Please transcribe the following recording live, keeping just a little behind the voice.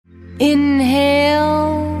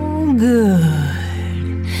Inhale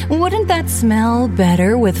good. Wouldn't that smell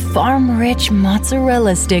better with farm-rich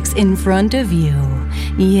mozzarella sticks in front of you?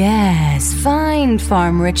 Yes, find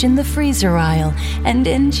farm-rich in the freezer aisle and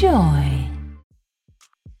enjoy.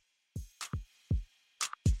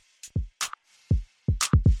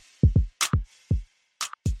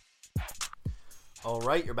 All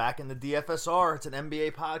right, you're back in the DFSR. It's an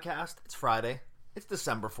NBA podcast. It's Friday. It's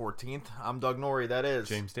December 14th. I'm Doug Norrie. That is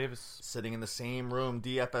James Davis. Sitting in the same room,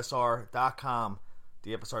 DFSR.com.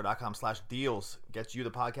 DFSR.com/deals gets you,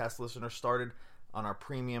 the podcast listener, started on our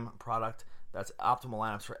premium product. That's optimal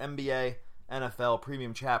lineups for NBA, NFL,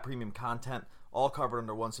 premium chat, premium content, all covered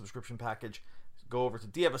under one subscription package. Go over to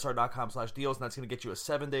DFSR.com/deals, and that's going to get you a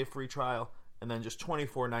 7-day free trial and then just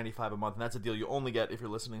 $24.95 a month. And that's a deal you only get if you're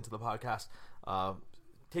listening to the podcast.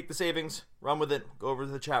 Take the savings, run with it, go over to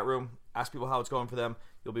the chat room, ask people how it's going for them.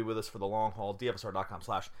 You'll be with us for the long haul.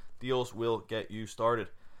 DFSR.com/deals will get you started.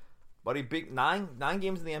 Buddy, big nine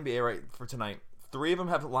games in the NBA right for tonight. 3 of them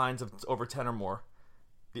have lines of over 10 or more.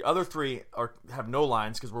 The other 3 have no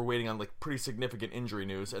lines because we're waiting on like pretty significant injury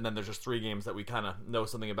news. And then there's just 3 games that we kind of know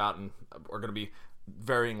something about and are going to be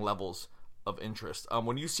varying levels of interest.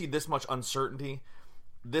 When you see this much uncertainty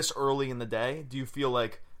this early in the day, do you feel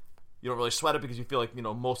like you don't really sweat it because you feel like,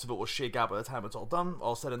 most of it will shake out by the time it's all done,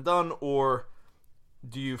 all said and done? Or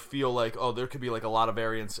do you feel like, there could be like a lot of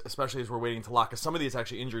variance, especially as we're waiting to lock? Because some of these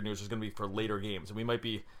actually injury news is going to be for later games, and we might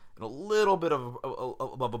be in a little bit of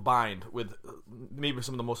a bind with maybe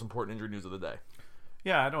some of the most important injury news of the day.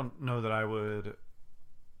 Yeah, I don't know that I would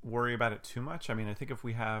worry about it too much. I mean, I think if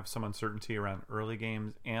we have some uncertainty around early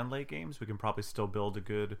games and late games, we can probably still build a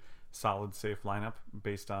good, solid, safe lineup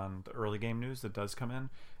based on the early game news that does come in.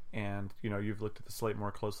 And, you've looked at the slate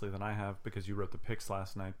more closely than I have because you wrote the picks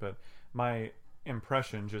last night. But my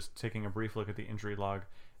impression, just taking a brief look at the injury log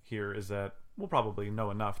here, is that we'll probably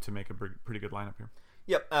know enough to make a pretty good lineup here.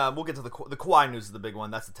 Yep, we'll get to the Kawhi news is the big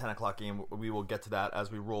one. That's the 10 o'clock game. We will get to that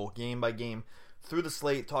as we roll game by game through the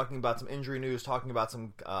slate, talking about some injury news, talking about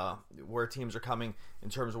some where teams are coming in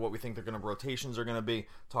terms of what we think they're going to rotations are going to be,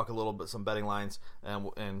 talk a little bit some betting lines,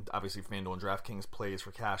 and obviously FanDuel and DraftKings plays for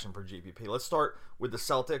cash and for GPP. Let's start with the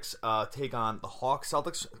Celtics take on the Hawks.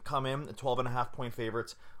 Celtics come in at 12.5-point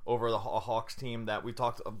favorites over the Hawks team that we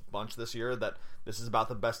talked a bunch this year, that this is about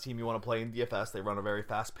the best team you want to play in DFS. They run a very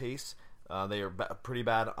fast pace. They are pretty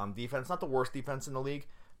bad on defense. Not the worst defense in the league,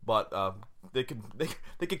 but they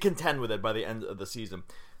could contend with it by the end of the season.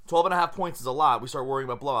 12.5 points is a lot. We start worrying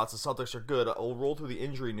about blowouts. The Celtics are good. I'll roll through the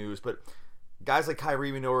injury news, but guys like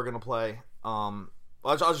Kyrie we know are going to play. I'll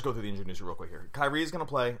just go through the injury news real quick here. Kyrie is going to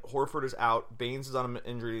play. Horford is out. Baines is on an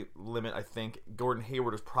injury limit, I think. Gordon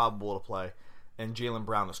Hayward is probable to play, and Jaylen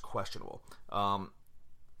Brown is questionable. I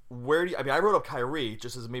wrote up Kyrie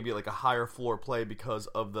just as maybe like a higher floor play because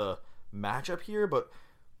of the matchup here, but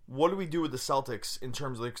what do we do with the Celtics in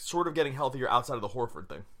terms of like sort of getting healthier outside of the Horford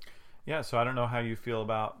thing? Yeah, so I don't know how you feel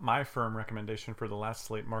about my firm recommendation for the last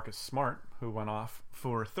slate, Marcus Smart, who went off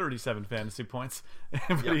for 37 fantasy points,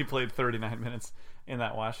 but He played 39 minutes in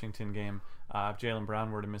that Washington game. If Jaylen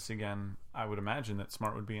Brown were to miss again, I would imagine that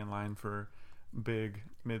Smart would be in line for big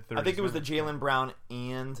mid-30s. I think it was the Jaylen Brown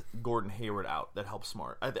and Gordon Hayward out that helped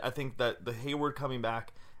Smart. I think that the Hayward coming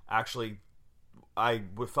back actually, I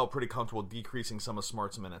felt pretty comfortable decreasing some of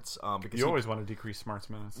Smart's minutes. Because you always want to decrease Smart's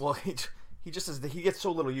minutes. Well, he just he gets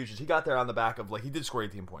so little usage. He got there on the back of he did score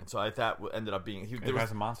 18 points, so I thought ended up being he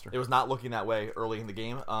was a monster. It was not looking that way early in the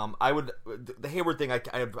game. The Hayward thing, I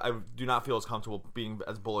do not feel as comfortable being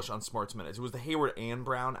as bullish on Smart's minutes. It was the Hayward and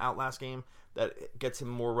Brown out last game that gets him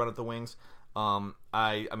more run at the wings.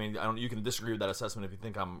 I mean, you can disagree with that assessment if you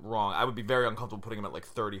think I'm wrong. I would be very uncomfortable putting him at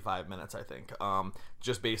 35 minutes. I think,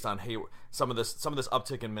 just based on Hayward, some of this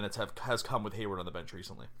uptick in minutes has come with Hayward on the bench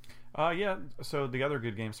recently. Yeah. So the other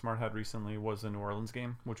good game Smart had recently was the New Orleans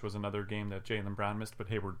game, which was another game that Jaylen Brown missed, but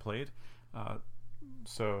Hayward played.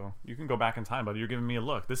 So you can go back in time, but you're giving me a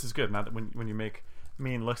look. This is good. Now that when you make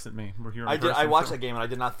mean looks at me. We're here. I watched that game and I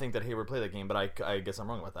did not think that Hayward played that game, but I guess I'm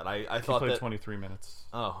wrong about that. I thought he played that 23 minutes.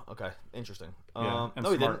 Oh, okay, interesting. Yeah,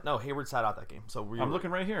 no, he didn't. No, Hayward sat out that game. So I'm looking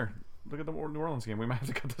right here. Look at the New Orleans game. We might have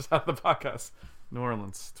to cut this out of the podcast. New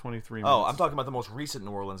Orleans, 23 minutes. Oh, I'm talking about the most recent New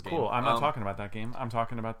Orleans game. Cool. I'm not talking about that game. I'm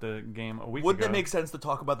talking about the game a week ago. Wouldn't it make sense to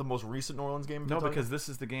talk about the most recent New Orleans game? No, because this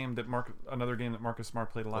is the game that another game that Marcus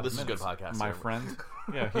Smart played a lot of minutes. This is a good podcast. My friend.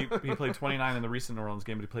 Yeah, he played 29 in the recent New Orleans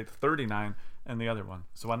game, but he played 39 and the other one.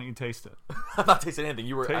 So why don't you taste it? I'm not tasting anything.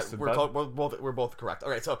 Taste it, we're both correct.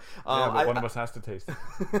 Okay, so But one of us has to taste it.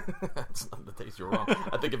 That's not the taste. You're wrong.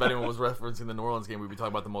 I think if anyone was referencing the New Orleans game, we'd be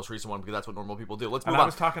talking about the most recent one because that's what normal people do. Let's move And on. I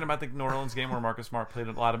was talking about the New Orleans game where Marcus Smart played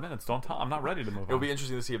a lot of minutes. I'm not ready to move on. It'll be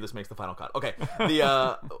interesting to see if this makes the final cut. Okay,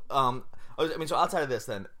 so outside of this,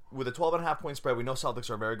 then with a 12.5 point spread, we know Celtics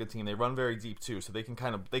are a very good team. They run very deep too, so they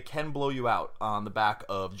can blow you out on the back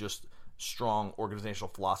of just strong organizational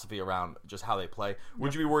philosophy around just how they play.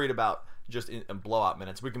 Would you be worried about just in blowout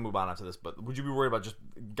minutes? We can move on after this, but would you be worried about just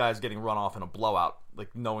guys getting run off in a blowout,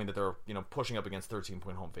 like knowing that they're pushing up against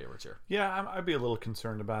 13-point home favorites here? Yeah, I'd be a little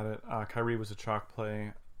concerned about it. Kyrie was a chalk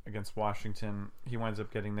play against Washington. He winds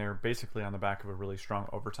up getting there basically on the back of a really strong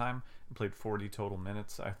overtime and played 40 total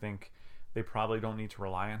minutes. I think they probably don't need to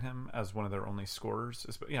rely on him as one of their only scorers.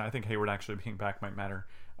 I think Hayward actually being back might matter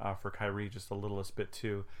for Kyrie just a littlest bit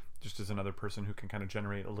too, just as another person who can kind of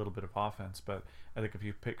generate a little bit of offense. But I think if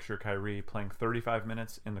you picture Kyrie playing 35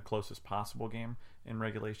 minutes in the closest possible game in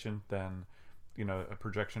regulation, then a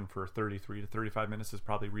projection for 33 to 35 minutes is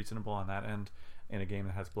probably reasonable on that end in a game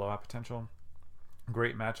that has blowout potential.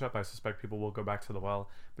 Great matchup. I suspect people will go back to the well,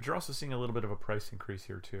 but you're also seeing a little bit of a price increase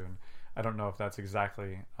here too, and I don't know if that's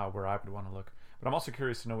exactly where I would want to look. But I'm also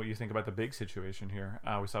curious to know what you think about the big situation here.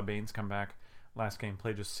 We saw Baines come back last game,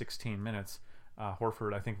 played just 16 minutes.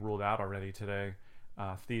 Horford, I think, ruled out already today.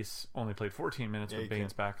 Thies only played 14 minutes with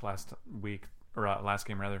Baines back last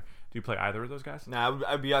game rather. Do you play either of those guys? Nah,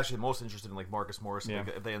 I'd be actually most interested in like Marcus Morris. Yeah.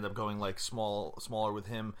 If they end up going like smaller with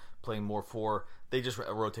him, playing more 4. They just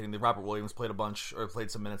rotating. Robert Williams played a bunch or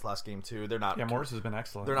played some minutes last game too. They're not. Yeah, Morris has been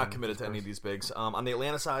excellent. They're not committed to any of these bigs. On the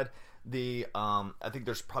Atlanta side, I think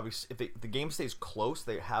there's probably if the game stays close,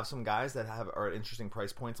 they have some guys that are at interesting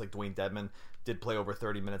price points. Like Dwayne Dedmon did play over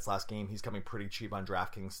 30 minutes last game. He's coming pretty cheap on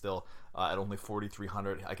DraftKings still at only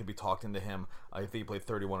 4,300. I could be talked into him. I think he played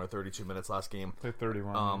 31 or 32 minutes last game. Played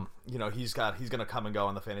 31. He's going to come and go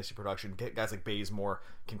on the fantasy production. Guys like Bazemore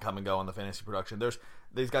can come and go on the fantasy production.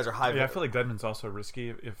 These guys are high. Yeah, I feel like Dedmon's also risky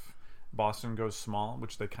if Boston goes small,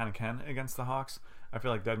 which they kind of can against the Hawks. I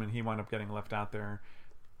feel like Dedmon, he wound up getting left out there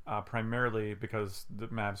primarily because the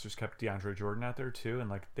Mavs just kept DeAndre Jordan out there too, and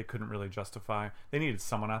like they couldn't really justify. They needed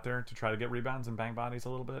someone out there to try to get rebounds and bang bodies a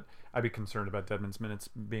little bit. I'd be concerned about Dedmon's minutes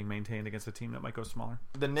being maintained against a team that might go smaller.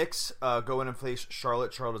 The Knicks go in and face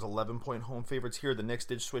Charlotte. Charlotte is 11-point home favorites here. The Knicks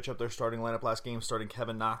did switch up their starting lineup last game, starting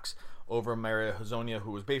Kevin Knox over Mario Hezonja,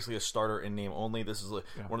 who was basically a starter in name only. This is one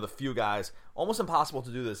of the few guys, almost impossible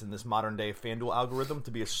to do this in this modern day FanDuel algorithm,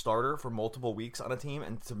 to be a starter for multiple weeks on a team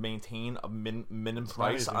and to maintain a minimum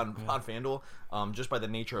price on FanDuel. Just by the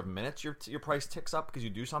nature of minutes, your price ticks up because you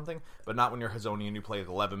do something, but not when you're Hezonja and you play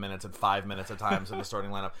 11 minutes and 5 minutes at times in the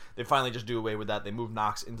starting lineup. They finally just do away with that. They moved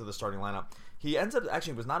Knox into the starting lineup. He ends up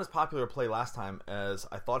actually was not as popular a play last time as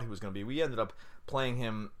I thought he was going to be. We ended up playing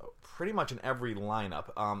him pretty much in every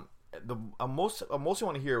lineup. I mostly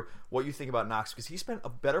want to hear what you think about Knox because he spent a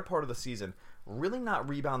better part of the season really not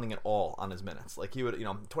rebounding at all on his minutes. Like he would,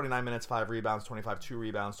 29 minutes, 5 rebounds, 25, 2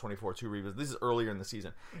 rebounds, 24, 2 rebounds. This is earlier in the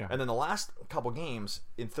season. Yeah. And then the last couple games,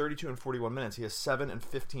 in 32 and 41 minutes, he has 7 and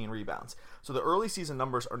 15 rebounds. So the early season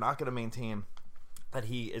numbers are not going to maintain that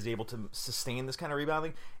he is able to sustain this kind of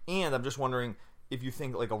rebounding. And I'm just wondering if you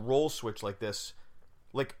think like a role switch like this,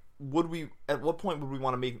 like at what point would we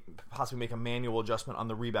want to possibly make a manual adjustment on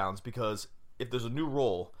the rebounds? Because if there's a new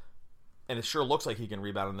role, and it sure looks like he can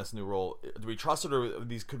rebound in this new role, do we trust it, or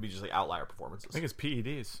these could be just like outlier performances? I think it's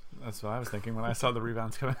PEDs. That's what I was thinking when I saw the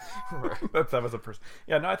rebounds coming. that was a person.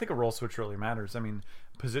 Yeah, no, I think a role switch really matters. I mean,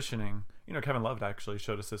 positioning. Kevin Love actually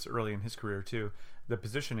showed us this early in his career too. The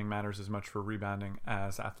positioning matters as much for rebounding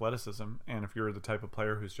as athleticism. And if you're the type of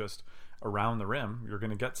player who's just around the rim, you're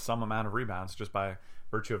going to get some amount of rebounds just by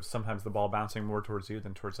virtue of sometimes the ball bouncing more towards you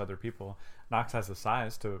than towards other people. Knox has the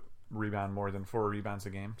size to rebound more than 4 rebounds a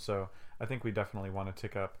game, so I think we definitely want to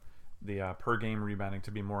tick up the per game rebounding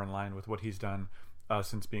to be more in line with what he's done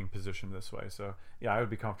since being positioned this way. So yeah, I would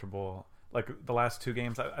be comfortable. Like the last 2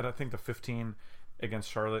 games, I don't think the 15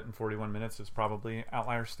 against Charlotte in 41 minutes is probably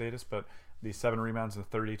outlier status, but the 7 rebounds and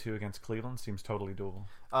 32 against Cleveland seems totally doable.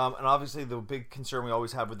 And obviously the big concern we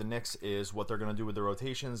always have with the Knicks is what they're going to do with the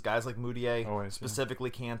rotations. Guys like Moutier, specifically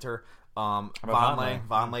Cantor,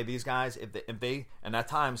 Vonleh, these guys, if they and at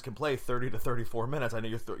times can play 30 to 34 minutes. I know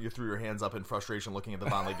you threw your hands up in frustration looking at the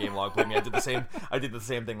Vonleh game log. Believe me, I did the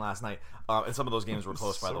same thing last night. And some of those games were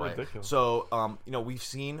close, by the way. Ridiculous. So we've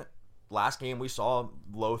seen. Last game we saw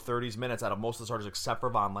low 30s minutes out of most of the starters except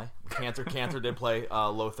for Vonleh. Cantor did play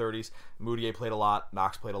low 30s. Moutier played a lot.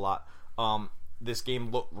 Knox played a lot. this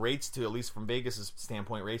game rates to, at least from Vegas'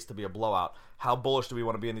 standpoint, rates to be a blowout. How bullish do we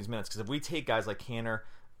want to be in these minutes? Because if we take guys like Cantor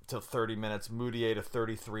to 30 minutes, Moutier to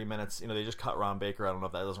 33 minutes, they just cut Ron Baker. I don't know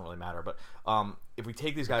if that doesn't really matter, but if we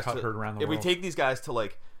take these guys we take these guys to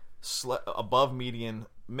like above median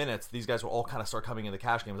minutes, these guys will all kind of start coming into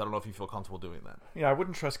cash games. I don't know if you feel comfortable doing that. Yeah, I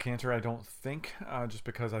wouldn't trust Cantor, I don't think, just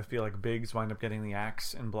because I feel like bigs wind up getting the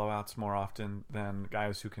axe in blowouts more often than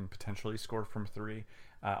guys who can potentially score from three.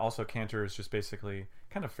 Also, Cantor is just basically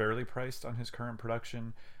kind of fairly priced on his current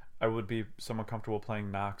production. I would be somewhat comfortable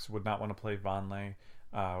playing Knox, would not want to play Vonleh,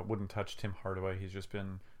 wouldn't touch Tim Hardaway. He's just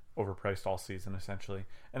been overpriced all season, essentially.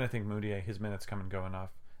 And I think Moutier, his minutes come and go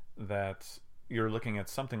enough that you're looking at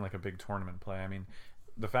something like a big tournament play. I mean,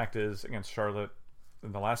 the fact is, against Charlotte,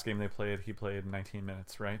 in the last game they played, he played 19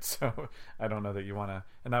 minutes, right? So I don't know that you want to,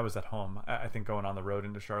 and that was at home. I think going on the road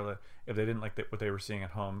into Charlotte, if they didn't like what they were seeing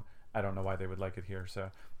at home, I don't know why they would like it here.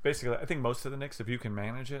 So basically, I think most of the Knicks, if you can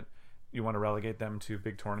manage it, you want to relegate them to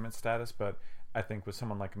big tournament status. But I think with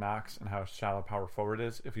someone like Knox and how shallow power forward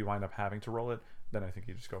is, if you wind up having to roll it, then I think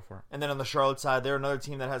you just go for it. And then on the Charlotte side, they're another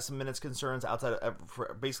team that has some minutes concerns outside of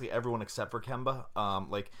for basically everyone except for Kemba.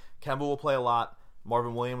 Like Kemba will play a lot.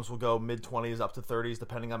 Marvin Williams will go mid-20s up to 30s,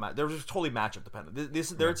 depending on they're just totally matchup dependent.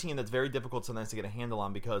 They're a team that's very difficult sometimes to get a handle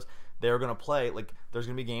on because they're going to play, like, there's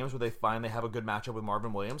going to be games where they find they have a good matchup with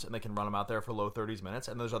Marvin Williams and they can run him out there for low 30s minutes,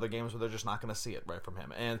 and there's other games where they're just not going to see it right from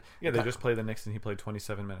him. And yeah, they just played the Knicks and he played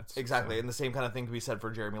 27 minutes. Exactly, so. And the same kind of thing can be said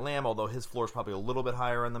for Jeremy Lamb, although his floor is probably a little bit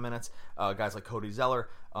higher in the minutes. Guys like Cody Zeller,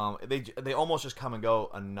 they almost just come and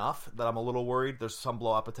go enough that I'm a little worried. There's some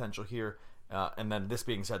blowout potential here. And then this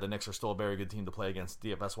being said, the Knicks are still a very good team to play against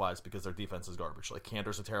DFS-wise because their defense is garbage. Like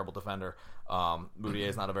Cantor's a terrible defender. Moutier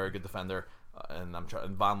is not a very good defender. And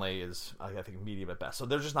Vonleh is, I think, medium at best. So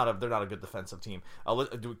they're just not a good defensive team.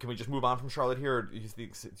 Can we just move on from Charlotte here? Or do you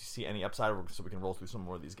see any upside so we can roll through some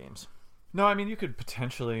more of these games? No, I mean, you could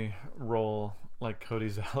potentially roll like Cody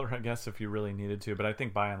Zeller, I guess, if you really needed to. But I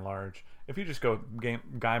think by and large, if you just go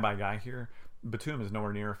guy by guy here, Batum is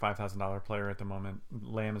nowhere near a $5,000 player at the moment.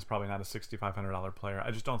 Lamb is probably not a $6,500 player.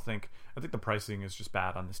 I just don't think. I think the pricing is just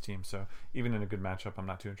bad on this team. So even in a good matchup, I'm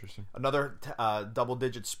not too interested. Another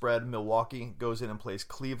double-digit spread. Milwaukee goes in and plays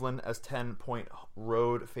Cleveland as 10-point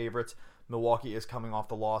road favorites. Milwaukee is coming off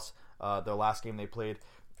the loss. Their last game they played.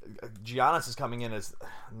 Giannis is coming in as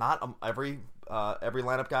not every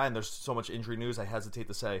lineup guy, and there's so much injury news. I hesitate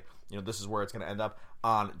to say, this is where it's going to end up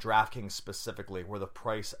on DraftKings specifically, where the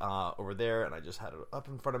price over there, and I just had it up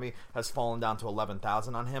in front of me, has fallen down to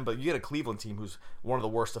 11,000 on him. But you get a Cleveland team who's one of the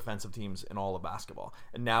worst defensive teams in all of basketball,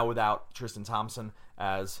 and now without Tristan Thompson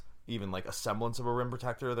as even like a semblance of a rim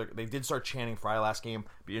protector, they did start chanting Fry last game.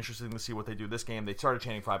 Be interesting to see what they do this game. They started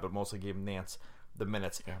chanting Fry, but mostly gave Nance the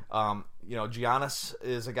minutes. Yeah. Giannis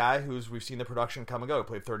is a guy we've seen the production come and go. He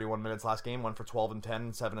played 31 minutes last game, went for 12 and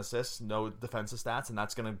 10, 7 assists, no defensive stats, and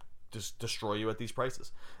that's going to just destroy you at these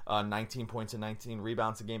prices. 19 points and 19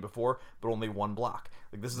 rebounds the game before, but only one block.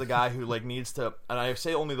 Like, this is a guy who needs to, and I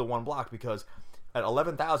say only the one block because at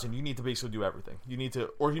 11,000 you need to basically do everything. You need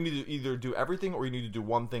to either do everything or you need to do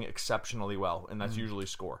one thing exceptionally well, and that's usually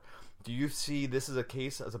score. Do you see this as a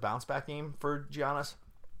case as a bounce back game for Giannis?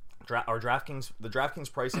 The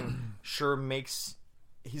DraftKings pricing sure makes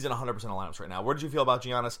he's in 100% of lineups right now. What did you feel about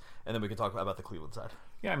Giannis? And then we can talk about the Cleveland side.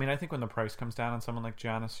 Yeah, I mean, I think when the price comes down on someone like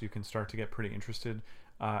Giannis, you can start to get pretty interested.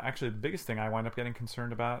 Actually, the biggest thing I wind up getting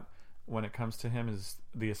concerned about when it comes to him is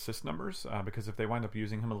the assist numbers, because if they wind up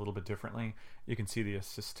using him a little bit differently, you can see the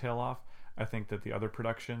assists tail off. I think that the other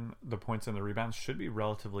production, the points and the rebounds, should be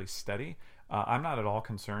relatively steady. I'm not at all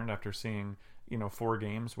concerned after seeing 4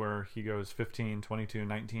 games where he goes 15, 22,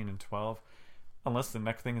 19, and 12. Unless the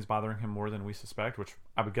neck thing is bothering him more than we suspect, which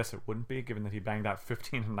I would guess it wouldn't be, given that he banged out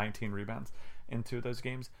 15 and 19 rebounds into those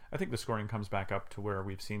games. I think the scoring comes back up to where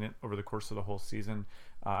we've seen it over the course of the whole season.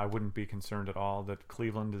 I wouldn't be concerned at all that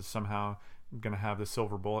Cleveland is somehow going to have the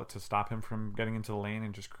silver bullet to stop him from getting into the lane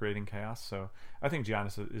and just creating chaos. So I think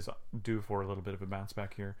Giannis is due for a little bit of a bounce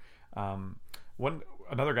back here.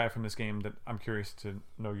 Another guy from this game that I'm curious to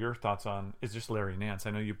know your thoughts on is just Larry Nance.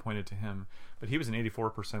 I know you pointed to him, but he was an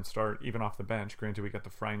 84% start, even off the bench. Granted, we got the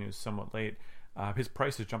Fry news somewhat late. His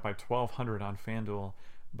price has jumped by $1,200 on FanDuel,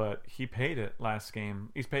 but he paid it last game.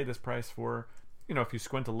 He's paid this price for, if you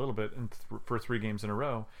squint a little bit, for 3 games in a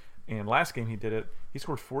row. And last game he did it. He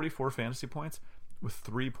scored 44 fantasy points with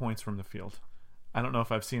 3 points from the field. I don't know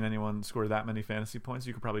if I've seen anyone score that many fantasy points.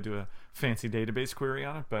 You could probably do a fancy database query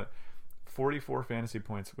on it, but 44 fantasy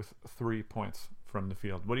points with 3 points from the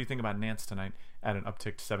field. What do you think about Nance tonight at an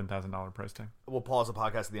upticked $7,000 price tag? We'll pause the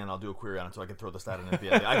podcast at the end. I'll do a query on it so I can throw the stat in at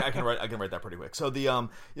the end. I can write that pretty quick. So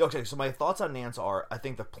okay. So my thoughts on Nance are: I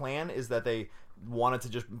think the plan is that they wanted to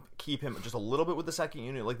just keep him just a little bit with the second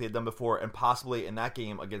unit like they had done before, and possibly in that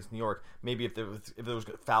game against New York, maybe if there was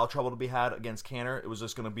foul trouble to be had against Canner, it was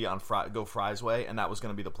just going to be on Fry's way, and that was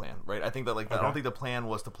going to be the plan, right? I think that I don't think the plan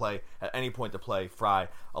was to play at any point to play Fry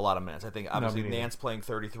a lot of minutes. I think obviously Nance playing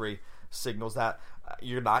 33 signals that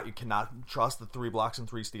you cannot trust the 3 blocks and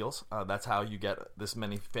 3 steals. That's how you get this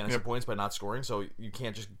many fantasy points by not scoring. So you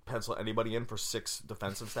can't just pencil anybody in for 6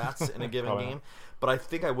 defensive stats in a given game. But I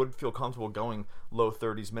think I would feel comfortable going low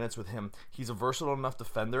 30s minutes with him. He's a versatile enough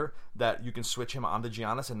defender that you can switch him onto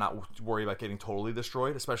Giannis and not worry about getting totally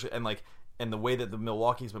destroyed, especially and the way that the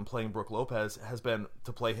Milwaukee's been playing Brook Lopez has been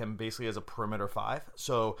to play him basically as a perimeter 5.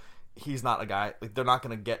 So he's not a guy they're not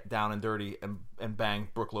going to get down and dirty and bang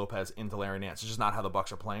Brook Lopez into Larry Nance. It's just not how the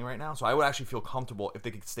Bucks are playing right now. So I would actually feel comfortable if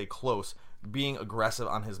they could stay close, being aggressive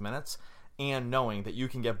on his minutes, and knowing that you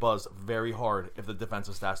can get buzzed very hard if the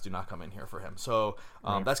defensive stats do not come in here for him. So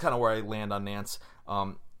that's kind of where I land on Nance.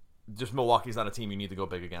 Just Milwaukee's not a team you need to go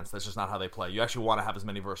big against. That's just not how they play. You actually want to have as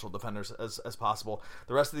many versatile defenders as possible.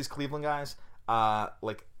 The rest of these Cleveland guys,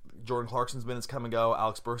 like Jordan Clarkson's minutes come and go.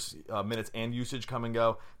 Alex Burks minutes and usage come and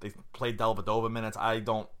go. They played Dellavedova minutes.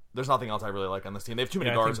 There's nothing else I really like on this team. They have too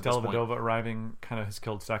many guards at this point. Dellavedova arriving kind of has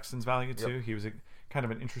killed Sexton's value too. He was kind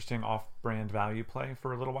of an interesting off-brand value play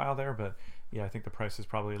for a little while there, but I think the price is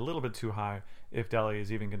probably a little bit too high if Delly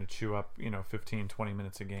is even going to chew up 15, 20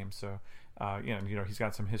 minutes a game. So he's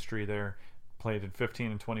got some history there. Played in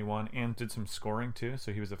 15 and 21 and did some scoring too,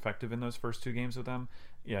 so he was effective in those first 2 games with them.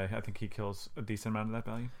 I think he kills a decent amount of that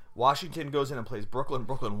value. Washington goes in and plays Brooklyn.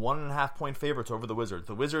 1.5 point favorites over the Wizards.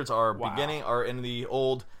 The Wizards are in the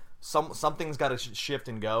old. Something's got to shift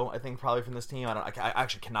and go, I think, probably from this team. I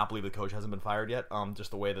actually cannot believe the coach hasn't been fired yet.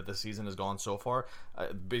 Just the way that the season has gone so far,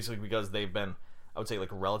 basically because they've been, I would say,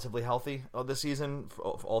 relatively healthy this season,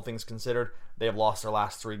 all things considered. They have lost their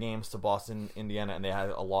last 3 games to Boston, Indiana, and they had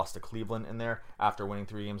a loss to Cleveland in there after winning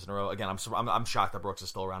 3 games in a row. Again, I'm shocked that Brooks is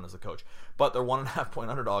still around as the coach, but they're 1.5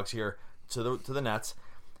 point underdogs here to the Nets.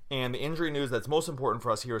 And the injury news that's most important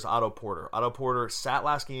for us here is Otto Porter. Otto Porter sat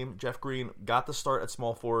last game. Jeff Green got the start at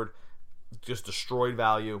small forward, just destroyed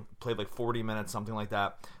value, played 40 minutes, something like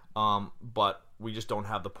that. But we just don't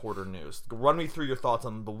have the Porter news. Run me through your thoughts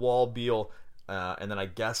on the Wall, Beal, and then I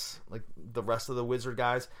guess the rest of the Wizard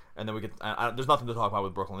guys, and then we get. There's nothing to talk about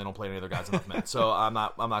with Brooklyn. They don't play any other guys enough minutes, so I'm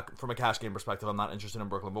not from a cash game perspective. I'm not interested in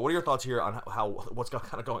Brooklyn. But what are your thoughts here on what's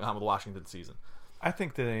kind of going on with Washington season? I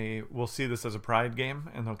think they will see this as a pride game,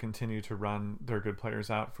 and they'll continue to run their good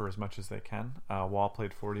players out for as much as they can. Wall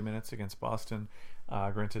played 40 minutes against Boston.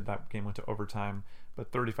 Granted, that game went to overtime,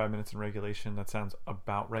 but 35 minutes in regulation, that sounds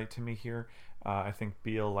about right to me here. I think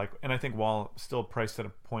Beal, and I think Wall still priced at a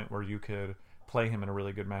point where you could play him in a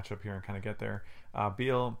really good matchup here and kind of get there.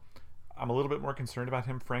 Beal, I'm a little bit more concerned about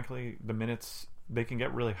him, frankly. The minutes, they can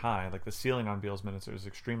get really high. The ceiling on Beal's minutes is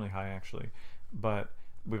extremely high, actually. But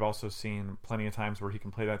we've also seen plenty of times where he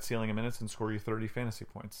can play that ceiling of minutes and score you 30 fantasy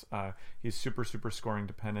points. He's super, super scoring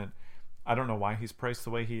dependent. I don't know why he's priced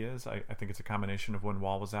the way he is. I think it's a combination of when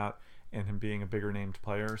Wall was out and him being a bigger named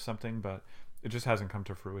player or something, but it just hasn't come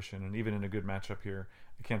to fruition. And even in a good matchup here,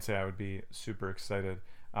 I can't say I would be super excited.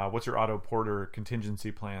 What's your Otto Porter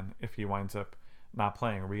contingency plan if he winds up not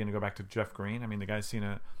playing? Are we going to go back to Jeff Green? I mean, the guy's seen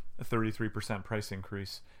a 33% price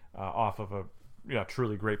increase off of a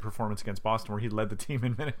truly great performance against Boston, where he led the team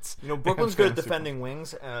in minutes. Brooklyn's good at defending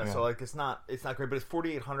wings, so it's not great. But it's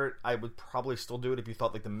 4,800. I would probably still do it if you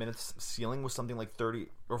thought the minutes ceiling was something like 30,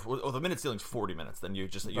 or the minute ceiling's 40 minutes. Then you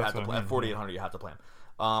have to play at 4,800. You have to play him.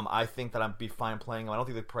 I think that I'd be fine playing him. I don't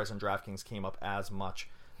think the price on DraftKings came up as much.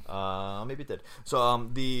 Maybe it did. So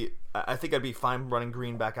I think I'd be fine running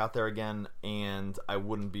Green back out there again, and I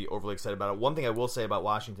wouldn't be overly excited about it. One thing I will say about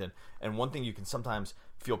Washington, and one thing you can sometimes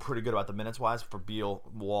feel pretty good about the minutes wise for Beal,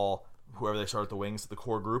 Wall, whoever they start at the wings, the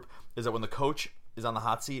core group, is that when the coach is on the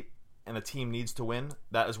hot seat and the team needs to win,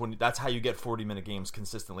 that's how you get 40-minute games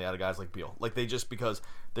consistently out of guys like Beal. Because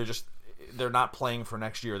they're not playing for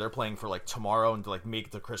next year. They're playing for tomorrow and to make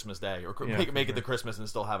it to Christmas Day, or make it to Christmas and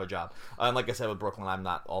still have a job. And like I said with Brooklyn, I'm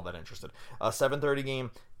not all that interested. 7:30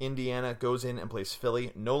 game. Indiana goes in and plays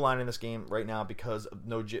Philly. No line in this game right now because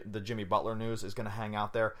the Jimmy Butler news is going to hang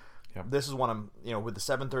out there. Yep. This is one I'm, with the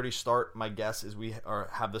 7:30 start, my guess is we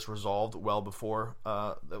have this resolved well before,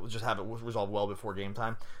 resolved well before game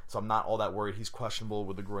time. So I'm not all that worried. He's questionable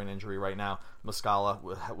with the groin injury right now. Muscala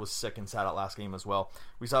was sick and sat out last game as well.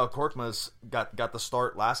 We saw Korkmaz got the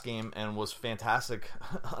start last game and was fantastic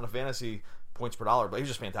on a fantasy points per dollar, but he's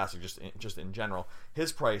just fantastic just in general.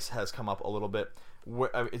 His price has come up a little bit.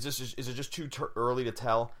 Is it just too early to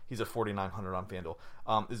tell? He's at 4,900 on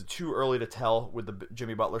FanDuel. Is it too early to tell with the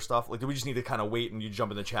Jimmy Butler stuff? Like, do we just need to kind of wait and you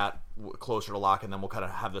jump in the chat closer to lock, and then we'll kind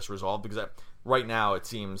of have this resolved? Because right now it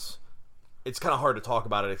seems it's kind of hard to talk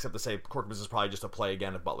about it, except to say Korkmaz is probably just a play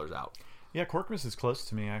again if Butler's out. Yeah, Korkmaz is close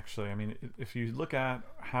to me, actually. I mean, if you look at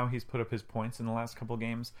how he's put up his points in the last couple of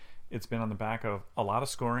games, it's been on the back of a lot of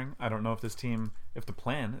scoring. I don't know if if the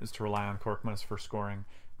plan is to rely on Korkmaz for scoring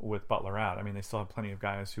with Butler out. I mean, they still have plenty of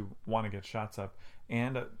guys who want to get shots up.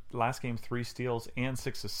 And last game, 3 steals and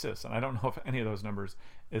 6 assists. And I don't know if any of those numbers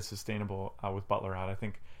is sustainable with Butler out. I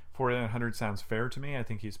think 4,900 sounds fair to me. I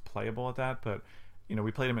think he's playable at that. But,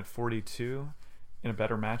 we played him at 42 in a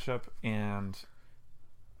better matchup, and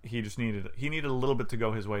he just needed a little bit to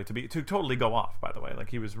go his way to totally go off, by the way. Like,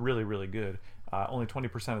 he was really, really good. Only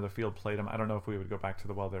 20% of the field played him. I don't know if we would go back to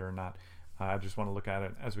the well there or not. I just want to look at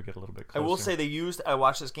it as we get a little bit closer. I will say I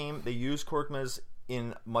watched this game, they used Korkmaz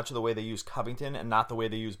in much of the way they used Covington and not the way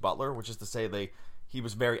they used Butler, which is to say he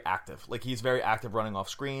was very active. Like, he's very active running off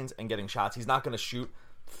screens and getting shots. He's not going to shoot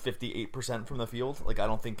 58% from the field, like, I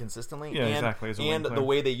don't think consistently. Yeah, exactly. And the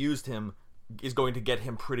way they used him is going to get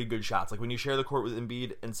him pretty good shots. Like, when you share the court with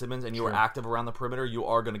Embiid and Simmons and you are active around the perimeter, you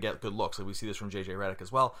are going to get good looks. Like, we see this from J.J. Redick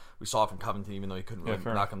as well. We saw it from Covington, even though he couldn't really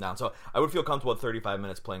knock him down. So I would feel comfortable at 35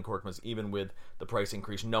 minutes playing Korkmaz, even with the price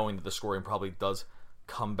increase, knowing that the scoring probably does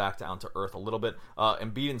come back down to earth a little bit.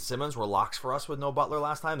 Embiid and Simmons were locks for us with no Butler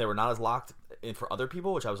last time. They were not as locked in for other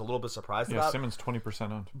people, which I was a little bit surprised about. Yeah, Simmons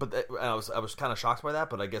 20% owned. But I was kind of shocked by that,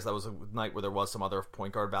 but I guess that was a night where there was some other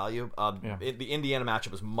point guard value. The Indiana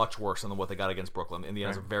matchup is much worse than what they got against Brooklyn.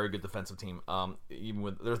 Indiana's a very good defensive team. Even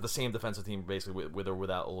with there's the same defensive team basically with or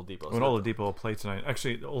without Oladipo. When Oladipo will play tonight.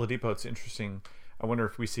 Actually, Oladipo, it's interesting. I wonder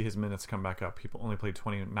if we see his minutes come back up. He only played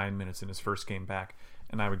 29 minutes in his first game back,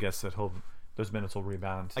 and I would guess that those minutes will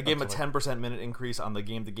rebound. I gave him a 10% minute increase on the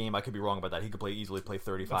game-to-game. I could be wrong about that. He could easily play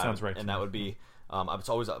 35. That sounds right. And that would be... I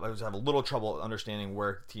always have a little trouble understanding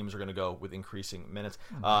where teams are going to go with increasing minutes.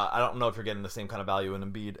 I don't know if you're getting the same kind of value in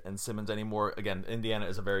Embiid and Simmons anymore. Again, Indiana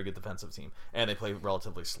is a very good defensive team, and they play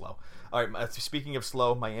relatively slow. All right, speaking of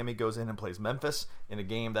slow, Miami goes in and plays Memphis in a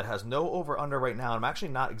game that has no over-under right now. I'm actually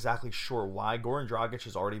not exactly sure why. Goran Dragic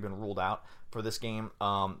has already been ruled out for this game.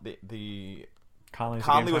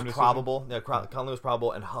 Conley was probable. Yeah, Conley was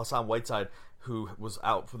probable, and Hassan Whiteside, who was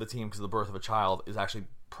out for the team because of the birth of a child, is actually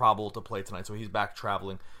probable to play tonight. So he's back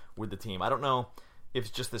traveling with the team. I don't know if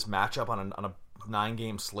it's just this matchup on a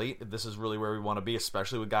 9-game slate, if this is really where we want to be,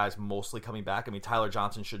 especially with guys mostly coming back. I mean, Tyler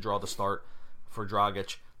Johnson should draw the start for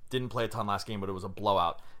Dragic. Didn't play a ton last game, but it was a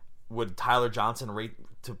blowout. Would Tyler Johnson rate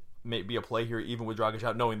to be a play here even with Dragic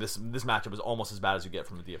out, knowing this matchup is almost as bad as you get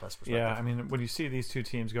from the DFS perspective? Yeah, I mean, when you see these two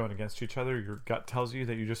teams going against each other, your gut tells you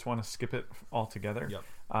that you just want to skip it altogether.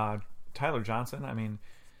 Yep. Tyler Johnson, I mean,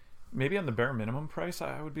 maybe on the bare minimum price,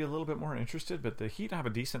 I would be a little bit more interested, but the Heat have a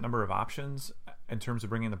decent number of options in terms of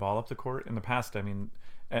bringing the ball up the court. In the past, I mean,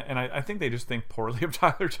 and I think they just think poorly of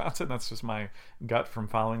Tyler Johnson. That's just my gut from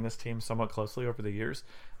following this team somewhat closely over the years.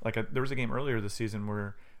 There was a game earlier this season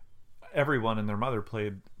where everyone and their mother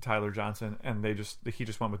played Tyler Johnson, and he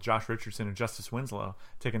just went with Josh Richardson and Justice Winslow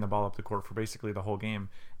taking the ball up the court for basically the whole game,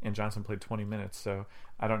 and Johnson played 20 minutes. So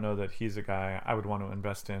I don't know that he's a guy I would want to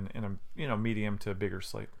invest in a medium to bigger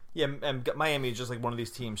slate. Yeah, and Miami is just like one of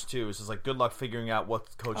these teams too. It's just like good luck figuring out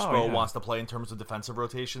what Coach Spo wants to play in terms of defensive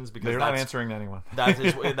rotations, because they're not answering to anyone.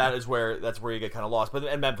 that's where you get kind of lost.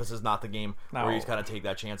 But Memphis is not the game where you kind of take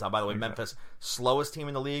that chance on. By the way, Memphis slowest team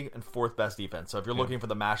in the league and 4th best defense. So if you're looking for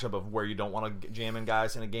the mashup of where you don't want to jam in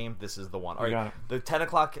guys in a game, this is the one. All right, the 10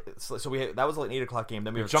 o'clock. So that was like an 8 o'clock game.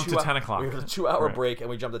 Then we jumped to 10 o'clock. We have a 2-hour break, and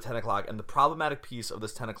we jumped to 10 o'clock. And the problematic piece of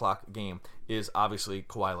this 10 o'clock game is obviously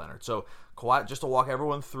Kawhi Leonard. So Kawhi, just to walk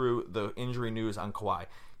everyone through the injury news on Kawhi.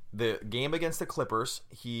 The game against the Clippers,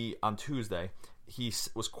 on Tuesday, he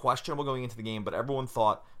was questionable going into the game, but everyone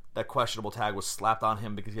thought that questionable tag was slapped on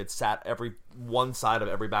him because he had sat one side of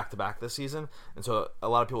every back-to-back this season. And so a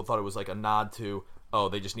lot of people thought it was like a nod to,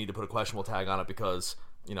 they just need to put a questionable tag on it because,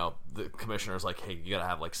 the commissioner's like, hey, you got to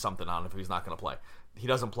have like something on if he's not going to play. He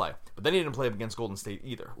doesn't play. But then he didn't play against Golden State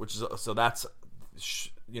either, so that's...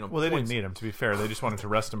 well, they didn't need him. To be fair, they just wanted to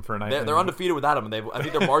rest him for a night. They're undefeated without him, and I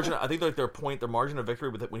think their margin. I think like their margin of victory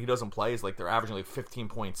with when he doesn't play is like they're averaging like 15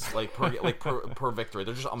 points per victory.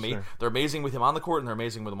 They're just amazing. Sure. They're amazing with him on the court, and they're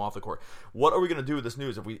amazing with him off the court. What are we going to do with this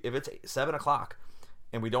news if it's 7 o'clock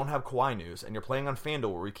and we don't have Kawhi news, and you're playing on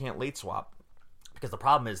FanDuel where we can't late swap? Because the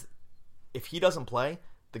problem is, if he doesn't play,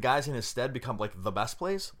 the guys in his stead become like the best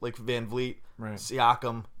plays, like Van Vliet,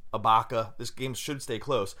 Siakam, Ibaka. This game should stay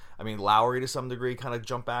close. I mean, Lowry to some degree kind of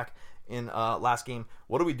jumped back in last game.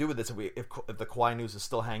 What do we do with this if the Kawhi news is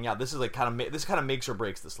still hanging out? This is like this kind of makes or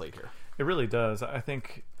breaks the slate here. It really does. I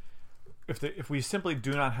think if we simply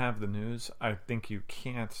do not have the news, I think you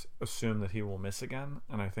can't assume that he will miss again,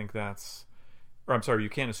 and I think you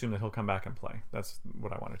can't assume that he'll come back and play. That's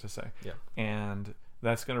what I wanted to say. Yeah. And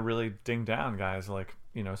that's going to really ding down guys like,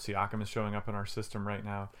 Siakam is showing up in our system right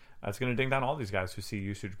now. It's going to ding down all these guys who see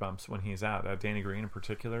usage bumps when he's out. Danny Green in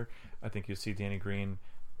particular, I think you see Danny Green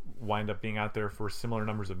wind up being out there for similar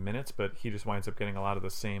numbers of minutes, but he just winds up getting a lot of the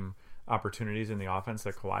same opportunities in the offense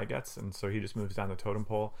that Kawhi gets, and so he just moves down the totem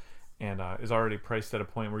pole and is already priced at a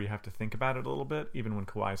point where you have to think about it a little bit, even when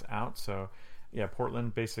Kawhi's out. So, yeah,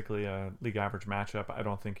 Portland, basically a league average matchup. I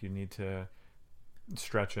don't think you need to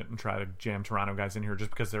stretch it and try to jam Toronto guys in here just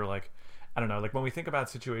because they're like, I don't know, like when we think about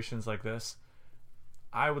situations like this,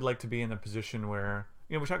 I would like to be in the position where,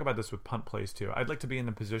 we talk about this with punt plays too. I'd like to be in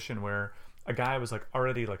the position where a guy was like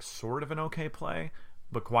already like sort of an okay play,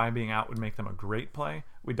 but Kawhi being out would make them a great play.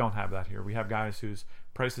 We don't have that here. We have guys whose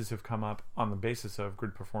prices have come up on the basis of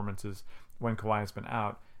good performances when Kawhi has been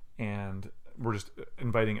out, and we're just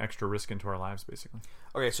inviting extra risk into our lives, basically.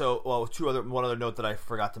 Okay, so one other note that I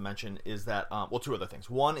forgot to mention is that two other things.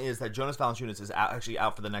 One is that Jonas Valanciunas is actually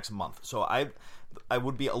out for the next month, so I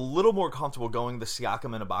would be a little more comfortable going the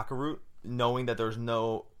Siakam and Ibaka route, knowing that there's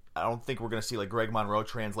no. I don't think we're going to see like Greg Monroe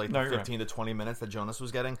translate the 15 to 20 minutes that Jonas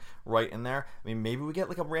was getting right in there. I mean, maybe we get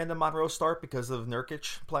like a random Monroe start because of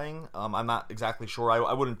Nurkic playing. I'm not exactly sure.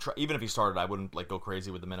 I wouldn't try, even if he started, I wouldn't like go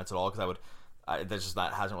crazy with the minutes at all because that's just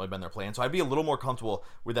that hasn't really been their plan. So I'd be a little more comfortable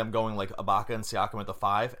with them going like Ibaka and Siakam at the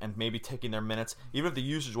 5 and maybe taking their minutes, even if the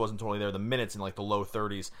usage wasn't totally there, the minutes in like the low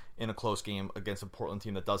 30s in a close game against a Portland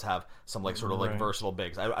team that does have some like sort of like versatile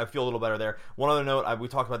bigs. I feel a little better there. One other note, we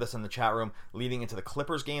talked about this in the chat room leading into the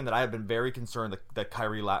Clippers game, that I have been very concerned that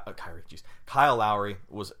Kyle Lowry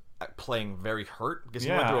was playing very hurt because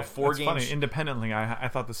he went through a 4-game. Funny. Independently, I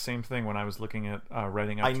thought the same thing when I was looking at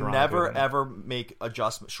writing up. I never ever make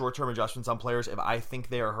short-term adjustments on players if I think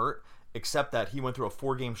they are hurt, except that he went through a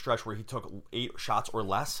 4-game stretch where he took 8 shots or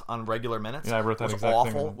less on regular minutes. Yeah, I wrote that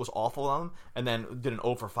exact thing. Was awful on him, and then did an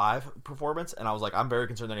 0 for 5 performance, and I was like, I'm very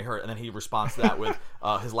concerned that he hurt. And then he responds to that with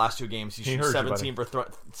his last 2 games. He shot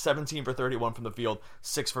 17 for 31 from the field,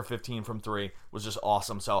 6 for 15 from 3. Was just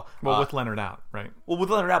awesome. So with Leonard out, right? Well, with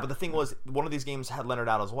Leonard out, but the thing was, one of these games had Leonard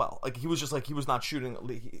out as well. Like he was just like he was not shooting.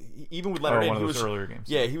 Even with Leonard in, he was earlier games.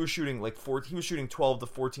 Yeah, he was shooting like he was shooting 12 to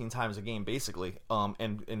 14 times a game basically.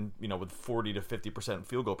 And with 40 to 50%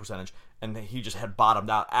 field goal percentage, and he just had bottomed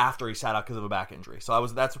out after he sat out because of a back injury. So it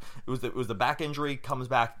was the back injury, comes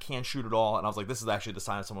back, can't shoot at all, and I was like, this is actually the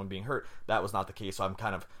sign of someone being hurt. That was not the case, so I'm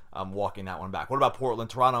kind of walking that one back. What about Portland?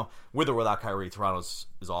 Toronto, with or without Kyrie, Toronto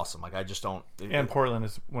is awesome. Like I just don't. Portland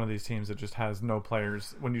is one of these teams that just has no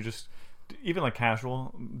players. When you just even like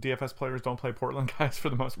casual DFS players don't play Portland guys for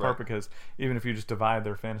the most part, because even if you just divide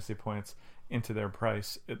their fantasy points into their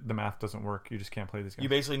price, the math doesn't work. You just can't play these guys. You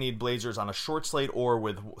basically need Blazers on a short slate or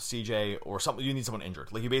with CJ or something. You need someone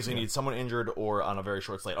injured. Like you basically need someone injured or on a very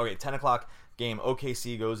short slate. Okay, 10 o'clock game.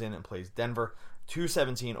 OKC goes in and plays Denver.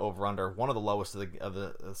 217 over under, one of the lowest of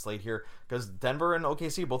the slate here, because Denver and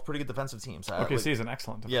OKC both pretty good defensive teams. OKC is an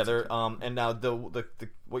excellent defensive they're and now the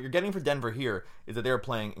what you're getting for Denver here is that they're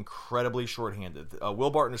playing incredibly shorthanded. Will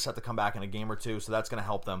Barton is set to come back in a game or two, so that's going to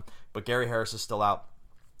help them. But Gary Harris is still out.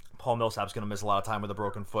 Paul Millsap's going to miss a lot of time with a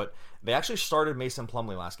broken foot. They actually started Mason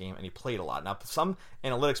Plumlee last game, and he played a lot. Now, some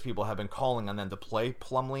analytics people have been calling on them to play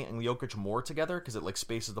Plumlee and Jokic more together because it like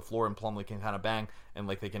spaces the floor, and Plumlee can kind of bang, and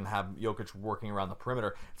like they can have Jokic working around the perimeter.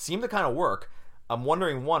 It seemed to kind of work. I'm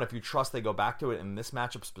wondering, one, if you trust they go back to it in this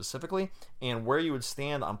matchup specifically, and where you would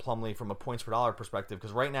stand on Plumlee from a points per dollar perspective,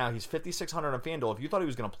 because right now he's 5,600 on FanDuel. If you thought he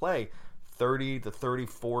was going to play 30 to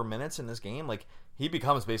 34 minutes in this game, like he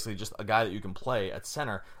becomes basically just a guy that you can play at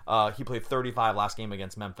center. He played 35 last game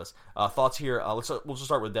against Memphis. Thoughts here? We'll just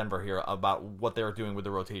start with Denver here about what they're doing with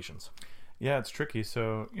the rotations. Yeah, it's tricky.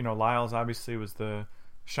 So, Lyles obviously was the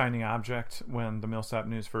shining object when the Millsap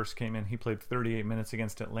news first came in. He played 38 minutes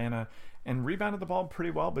against Atlanta and rebounded the ball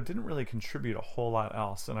pretty well, but didn't really contribute a whole lot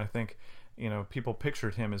else. And I think, people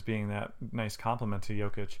pictured him as being that nice complement to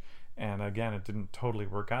Jokic. And again, it didn't totally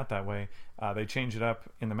work out that way. They changed it up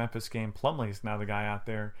in the Memphis game. Plumlee's now the guy out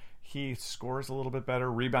there. He scores a little bit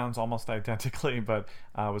better, rebounds almost identically, but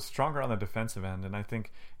was stronger on the defensive end. And I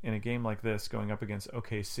think in a game like this, going up against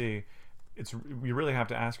OKC, you really have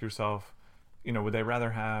to ask yourself, would they rather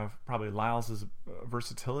have probably Lyles'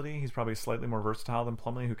 versatility? He's probably slightly more versatile than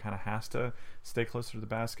Plumlee, who kind of has to stay closer to the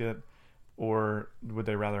basket. Or would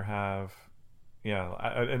they rather have Yeah,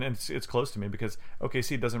 and it's close to me because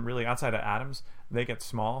OKC doesn't really, outside of Adams, they get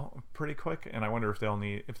small pretty quick, and I wonder if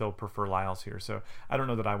they'll prefer Lyles here. So I don't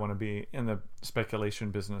know that I want to be in the speculation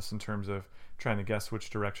business in terms of trying to guess which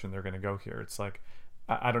direction they're going to go here. It's like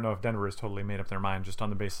I don't know if Denver has totally made up their mind just on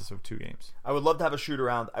the basis of 2 games. I would love to have a shoot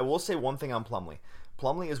around. I will say one thing on Plumlee.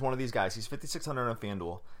 Plumlee is one of these guys. He's 5,600 on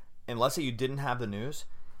FanDuel, and let's say you didn't have the news.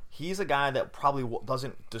 He's a guy that probably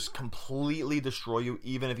doesn't just completely destroy you,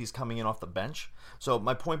 even if he's coming in off the bench. So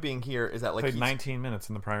my point being here is that Played 19 minutes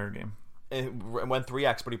in the prior game. It went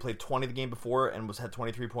 3x, but he played 20 the game before and had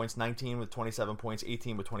 23 points, 19 with 27 points,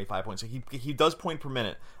 18 with 25 points. So he does point per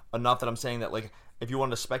minute enough that I'm saying that like if you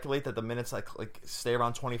wanted to speculate that the minutes like stay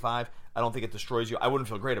around 25, I don't think it destroys you. I wouldn't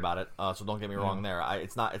feel great about it. So don't get me wrong there.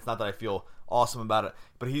 It's not that I feel awesome about it,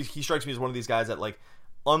 but he strikes me as one of these guys that like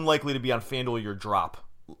unlikely to be on FanDuel your drop.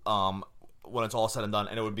 When it's all said and done,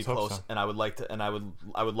 and it would be close, so. And I would like to, and I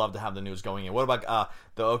would love to have the news going in. What about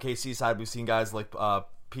the OKC side? We've seen guys like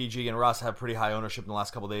PG and Russ have pretty high ownership in the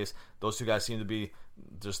last couple of days. Those two guys seem to be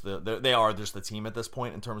just they are just the team at this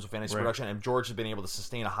point in terms of fantasy production. And George has been able to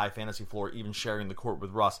sustain a high fantasy floor, even sharing the court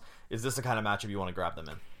with Russ. Is this the kind of matchup you want to grab them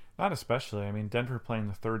in? Not especially. I mean, Denver playing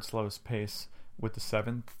the 3rd slowest pace with the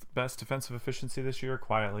 7th best defensive efficiency this year,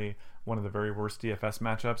 quietly one of the very worst DFS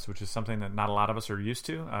matchups, which is something that not a lot of us are used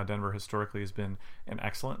to. Denver historically has been an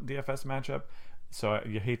excellent DFS matchup, so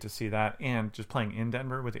you hate to see that. And just playing in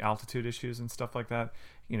Denver with the altitude issues and stuff like that,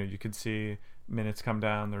 you could see minutes come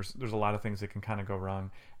down. There's a lot of things that can kind of go wrong.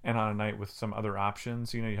 And on a night with some other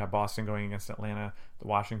options, you have Boston going against Atlanta, the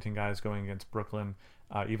Washington guys going against Brooklyn,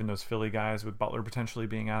 even those Philly guys with Butler potentially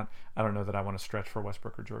being out. I don't know that I want to stretch for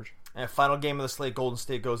Westbrook or George. And final game of the slate, Golden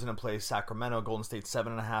State goes in and plays Sacramento. Golden State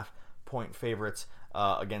 7.5-point favorites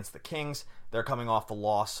against the Kings. They're coming off the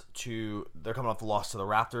loss to the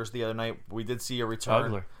Raptors the other night. We did see a return.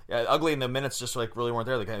 Ugly. Yeah, ugly, and the minutes just like really weren't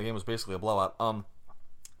there. The game was basically a blowout.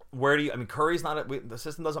 Curry's not the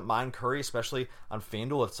system doesn't mind Curry, especially on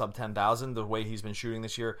FanDuel at sub 10,000, the way he's been shooting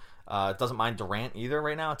this year. It doesn't mind Durant either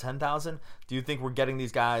right now at 10,000. Do you think we're getting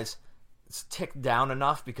these guys ticked down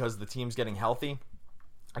enough because the team's getting healthy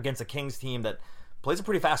against a Kings team that plays a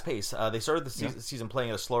pretty fast pace? They started the season playing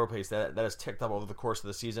at a slower pace. That has ticked up over the course of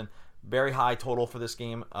the season. Very high total for this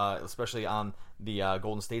game, especially on the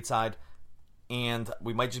Golden State side. And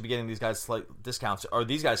we might just be getting these guys slight discounts. Are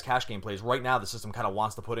these guys cash game plays? Right now, the system kind of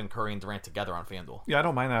wants to put in Curry and Durant together on FanDuel. Yeah, I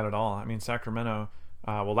don't mind that at all. I mean, Sacramento,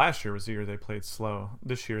 last year was the year they played slow.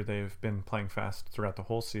 This year, they've been playing fast throughout the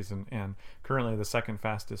whole season, and currently the 2nd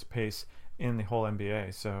fastest pace in the whole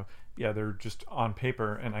NBA. So, yeah, they're just on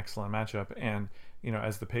paper an excellent matchup. And,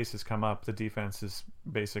 as the paces come up, the defense is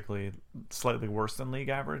basically slightly worse than league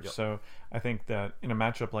average. Yep. So I think that in a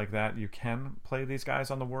matchup like that, you can play these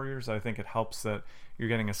guys on the Warriors. I think it helps that you're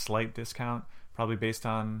getting a slight discount, probably based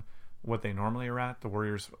on what they normally are at. The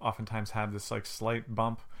Warriors oftentimes have this like slight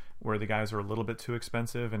bump where the guys are a little bit too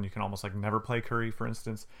expensive, and you can almost like never play Curry, for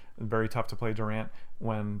instance. It's very tough to play Durant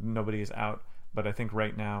when nobody is out. But I think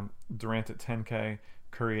right now, Durant at 10K,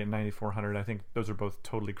 Curry at 9,400. I think those are both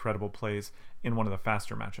totally credible plays in one of the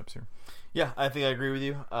faster matchups here. Yeah, I think I agree with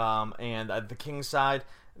you. And the Kings side,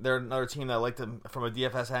 they're another team that I like to, from a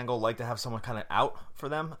DFS angle, like to have someone kind of out for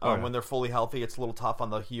them when they're fully healthy. It's a little tough on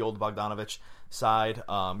the healed Bogdanovich side.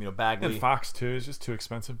 Bagley. And Fox too is just too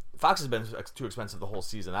expensive. Fox has been too expensive the whole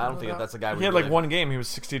season. I don't think that's a guy. He had like one game. He was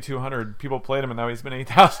 6,200. People played him, and now he's been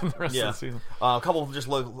 8,000 the rest of the season. A couple of just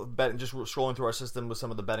scrolling through our system with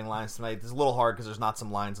some of the betting lines tonight. It's a little hard because there's not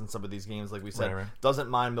some lines in some of these games. Like we said, doesn't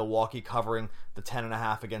mind Milwaukee covering the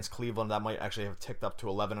 10.5 against Cleveland. That might actually have ticked up to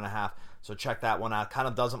 11.5. So check that one out. Kind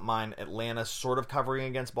of doesn't mind Atlanta sort of covering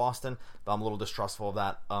against Boston, but I'm a little distrustful of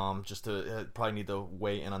that. Just to probably need to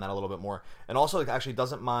weigh in on that a little bit more. And also actually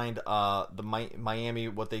doesn't mind the Miami,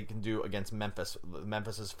 what they can do against Memphis.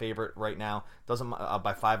 Memphis's favorite right now, doesn't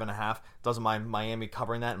by 5.5. Doesn't mind Miami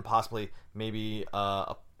covering that and possibly maybe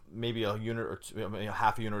a unit or two,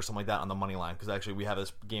 half a unit or something like that on the money line, because actually we have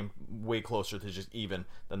this game way closer to just even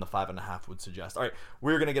than the 5.5 would suggest. All right,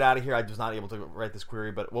 we're gonna get out of here. I was not able to write this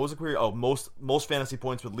query, but what was the query? Oh, most fantasy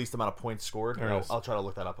points with least amount of points scored. I'll try to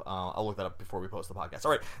look that up. I'll look that up before we post the podcast.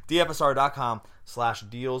 All right,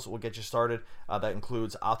 DFSR.com/deals will get you started. That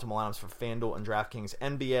includes optimal lineups for FanDuel and DraftKings,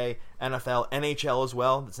 NBA, NFL, NHL as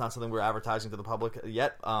well. It's not something we're advertising to the public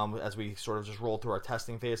yet, as we sort of just roll through our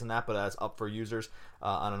testing phase and that, but as up for users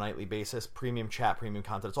on a nightly basis. Premium chat, premium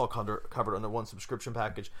content. It's all covered under one subscription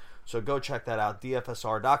package. So go check that out.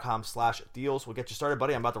 DFSR.com/deals will get you started,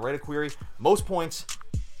 buddy. I'm about to write a query. Most points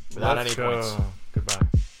without any points. Goodbye.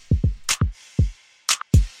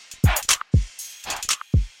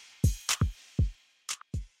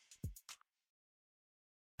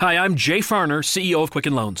 Hi, I'm Jay Farner, CEO of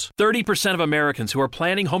Quicken Loans. 30% of Americans who are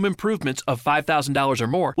planning home improvements of $5,000 or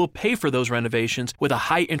more will pay for those renovations with a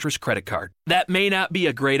high-interest credit card. That may not be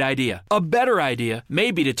a great idea. A better idea may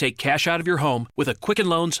be to take cash out of your home with a Quicken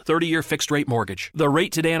Loans 30-year fixed-rate mortgage. The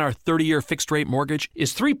rate today on our 30-year fixed-rate mortgage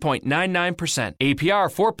is 3.99%, APR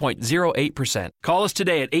 4.08%. Call us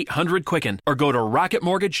today at 800-QUICKEN or go to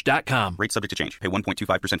rocketmortgage.com. Rate subject to change. Pay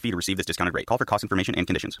 1.25% fee to receive this discounted rate. Call for cost information and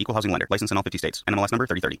conditions. Equal housing lender. License in all 50 states. NMLS number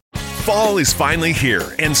 3030. Fall is finally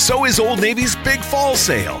here, and so is Old Navy's Big Fall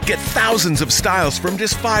Sale. Get thousands of styles from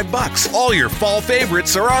just $5. All your fall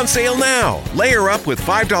favorites are on sale now. Layer up with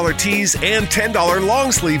 $5 tees and $10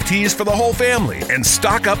 long sleeve tees for the whole family, and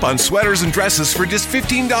stock up on sweaters and dresses for just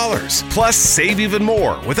 $15. Plus, save even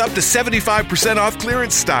more with up to 75% off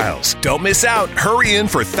clearance styles. Don't miss out. Hurry in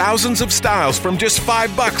for thousands of styles from just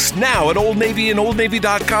 $5 now at Old Navy and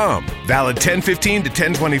OldNavy.com. Valid 10/15 to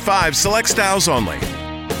 10/25. Select styles only.